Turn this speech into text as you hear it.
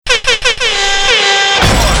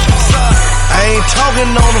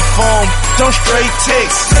talking on the phone, don't straight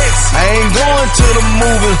text. I ain't going to the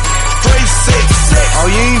movie, straight sex. Oh,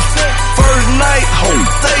 you ain't first night,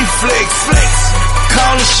 they flex.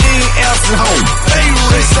 Callin' she ain't answer, they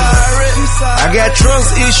rich. I got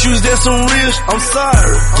trust issues, that's some real. I'm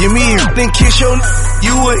sorry. Give me a then kiss your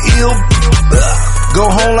you a ill. Go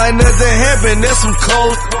home like nothing happened, that's some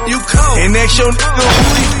cold. You cold. And that's your nigga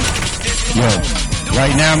who Yo,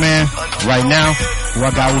 right now, man, who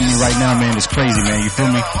I got with me right now, man, is crazy, man. You feel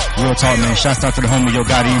me? Real talk, man. Shouts out to the homie Yo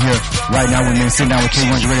Gotti in here right now with me, sitting down with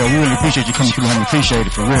K-100 Radio. We really appreciate you coming through, homie. Appreciate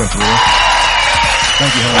it, for real.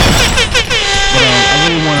 Thank you, homie. But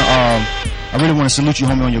I really want to salute you,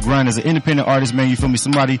 homie, on your grind as an independent artist, man. You feel me?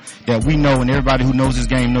 Somebody that we know and everybody who knows this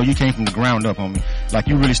game know you came from the ground up, homie. Like,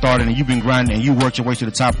 you really started and you've been grinding and you worked your way to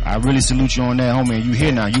the top. I really salute you on that, homie. And you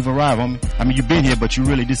here now. You've arrived, homie. I mean, you've been here, but you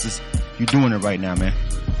really, you're doing it right now, man.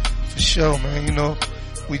 For sure, man. You know,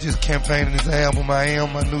 we just campaigning this album. I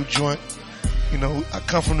Am, my new joint. You know, I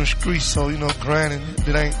come from the streets, so, you know, grinding,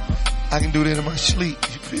 I can do that in my sleep.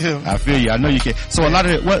 You feel me? I feel you. I know you can. So a lot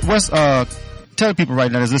of it, tell the people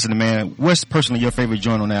right now that's listening, man, what's personally your favorite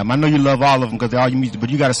joint on the album? I know you love all of them because they're all your music, but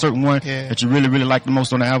you got a certain one that you really, really like the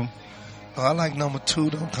most on the album? Oh, I like number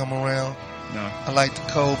 2, Don't Come Around. No. I like the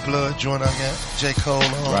Cold Blood joint I got J. Cole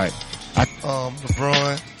on. Right.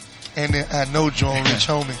 LeBron. And then I Know joint Rich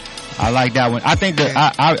Homie. I like that one. I think that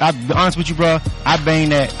I'll be honest with you, bro. I bang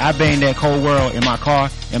that Cold World in my car,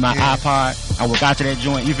 in my iPod. I would got to that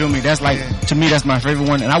joint. You feel me? That's like to me, that's my favorite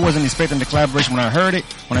one. And I wasn't expecting the collaboration when I heard it.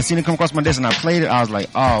 When I seen it come across my desk and I played it, I was like,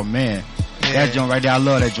 oh man. That joint right there, I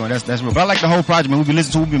love that joint. That's real. But I like the whole project, man. We've been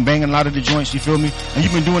listening to, we've been banging a lot of the joints, you feel me? And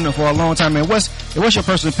you've been doing it for a long time, man. What's your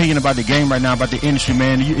personal opinion about the game right now, about the industry,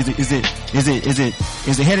 man? Is it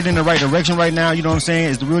headed in the right direction right now? You know what I'm saying?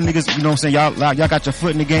 Is the real niggas, you know what I'm saying? Y'all got your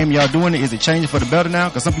foot in the game, y'all doing it. Is it changing for the better now?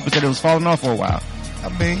 Cause some people said it was falling off for a while. I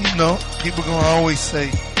mean, you know, people gonna always say,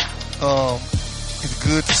 it's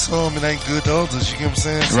good to some, it ain't good to others. You get what I'm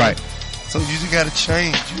saying? Right. So you just gotta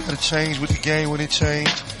change. You gotta change with the game when it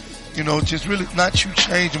changed. You know, just really not you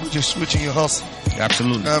changing, but just switching your hustle.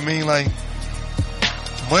 Absolutely. You know what I mean? Like,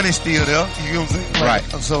 money's still there. You know what I'm saying? Like, right.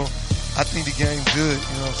 So I think the game's good.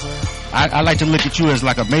 You know what I'm saying? I like to look at you as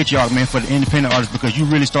like a matriarch, man, for the independent artists because you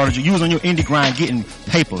really started, you was on your indie grind getting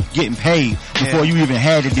paper, getting paid before you even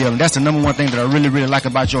had the deal. And that's the number one thing that I really, really like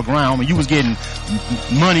about your grind. I mean, you was getting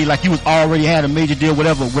money like you was already had a major deal,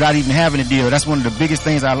 whatever, without even having a deal. That's one of the biggest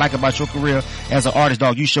things I like about your career as an artist,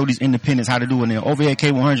 dog. You show these independents how to do it. And over here at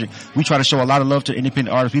K-100, we try to show a lot of love to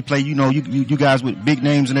independent artists. We play, you know, you guys with big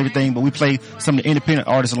names and everything, but we play some of the independent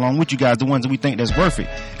artists along with you guys, the ones that we think that's worth it.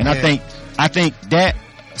 And I think that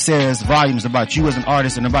says volumes about you as an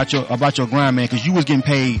artist and about your grind, man, because you was getting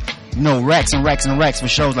paid, you know, racks and racks and racks for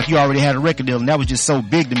shows like you already had a record deal, and that was just so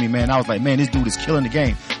big to me, man. I was like, man, this dude is killing the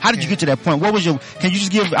game. How did you get to that point? What was can you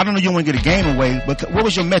just give, I don't know, you don't want to get a game away, but what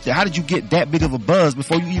was your method? How did you get that big of a buzz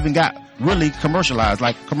before you even got really commercialized,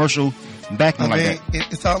 like commercial backing like that?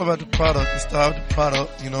 It's all about the product. It started with the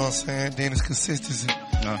product, you know what I'm saying? Then it's consistency.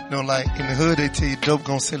 You know, like in the hood, they tell you dope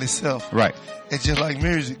gonna sell itself. Right. It's just like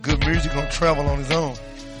music. Good music gonna travel on its own.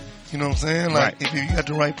 You know what I'm saying? Like, if you got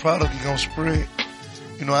the right product, you're gonna spread.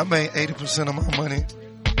 You know, I made 80% of my money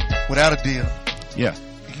without a deal. Yeah.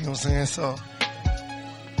 You know what I'm saying? So,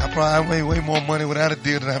 I made way more money without a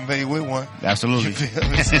deal than I made with one. Absolutely.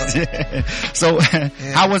 So,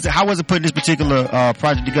 how was it putting this particular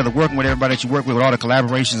project together, working with everybody that you work with all the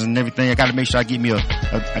collaborations and everything? I got to make sure I get me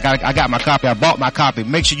I got my copy. I bought my copy.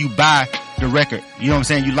 Make sure you buy the record. You know what I'm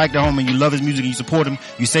saying? You like the homie, you love his music, and you support him.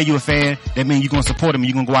 You say you're a fan, that means you're going to support him and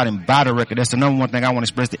you're going to go out and buy the record. That's the number one thing I want to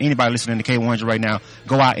express to anybody listening to K-100 right now.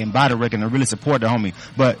 Go out and buy the record and really support the homie.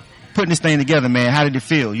 But putting this thing together, man, how did it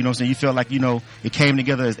feel? You know what I'm saying? You felt like, you know, it came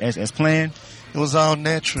together as planned? It was all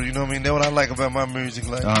natural, you know what I mean? That's what I like about my music.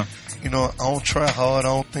 Like, you know, I don't try hard, I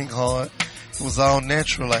don't think hard. It was all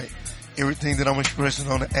natural. Like, everything that I'm expressing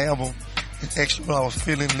on the album is actually what I was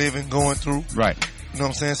feeling, living, going through. Right. You know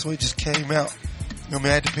what I'm saying? So it just came out. You know what I mean?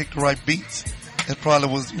 I had to pick the right beats. That probably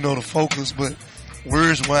was, you know, the focus, but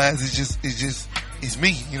words-wise, it's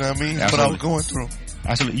me. You know what I mean? It's what I was going through.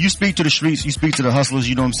 Absolutely. You speak to the streets, you speak to the hustlers,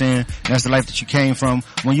 you know what I'm saying? That's the life that you came from.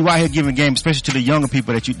 When you out here giving game, especially to the younger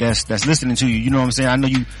people that's listening to you, you know what I'm saying? I know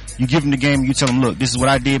you give them the game and you tell them, look, this is what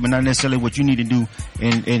I did, but not necessarily what you need to do.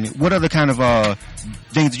 And what other kind of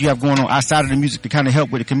things that you have going on outside of the music to kind of help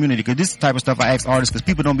with the community? Because this is the type of stuff I ask artists, because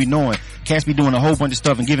people don't be knowing. Cats be doing a whole bunch of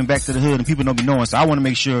stuff and giving back to the hood, and people don't be knowing. So I want to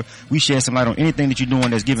make sure we shed some light on anything that you're doing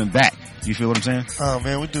that's giving back. You feel what I'm saying? Oh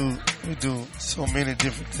man, we do so many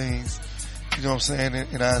different things. You know what I'm saying,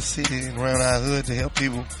 in our city and around our hood to help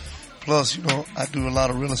people. Plus, you know, I do a lot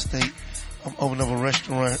of real estate I'm opening up a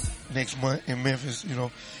restaurant next month in Memphis, you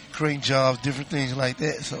know, creating jobs, different things like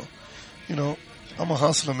that. So, you know, I'm a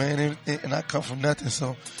hustler, man, and I come from nothing.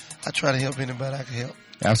 So I try to help anybody I can help.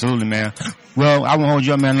 Absolutely, man. Well, I won't hold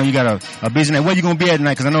you up, man. I know you got a busy night. Where you going to be at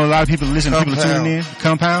tonight? Because I know a lot of people listening, people are tuning in.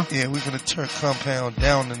 Compound? Yeah, we're going to turn Compound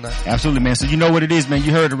down tonight. Absolutely, man. So you know what it is, man.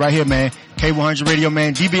 You heard it right here, man. K-100 Radio,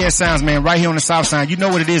 man. DBS Sounds, man. Right here on the South Side. You know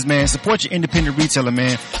what it is, man. Support your independent retailer,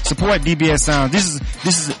 man. Support DBS Sounds. This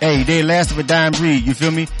is, hey, they last of a dying breed. You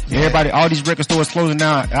feel me? Yeah. Everybody, all these record stores closing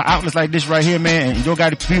down. Outlets like this right here, man. And you don't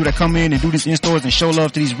got the people that come in and do this in stores and show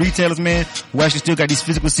love to these retailers, man, who actually still got these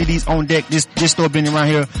physical CDs on deck. This store been around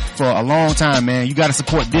here for a long time, man. You got to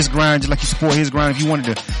support this grind just like you support his grind if you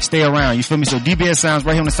wanted to stay around. You feel me? So DBS Sounds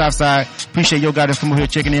right here on the South Side. Appreciate Yo Gotti coming here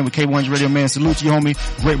checking in with K-100 Radio, man. Salute to you, homie.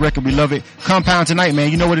 Great record. We love it. Compound tonight, man.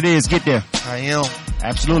 You know what it is. Get there. I am.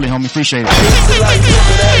 Absolutely, homie. Appreciate it. In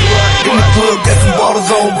the club, got some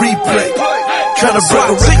bottles on replay. Trying to break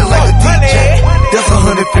a record like a DJ. That's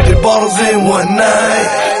 150 bottles in one night.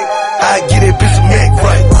 I get it, bitch, some act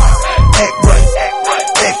right. Act right.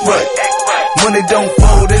 Act right. Money don't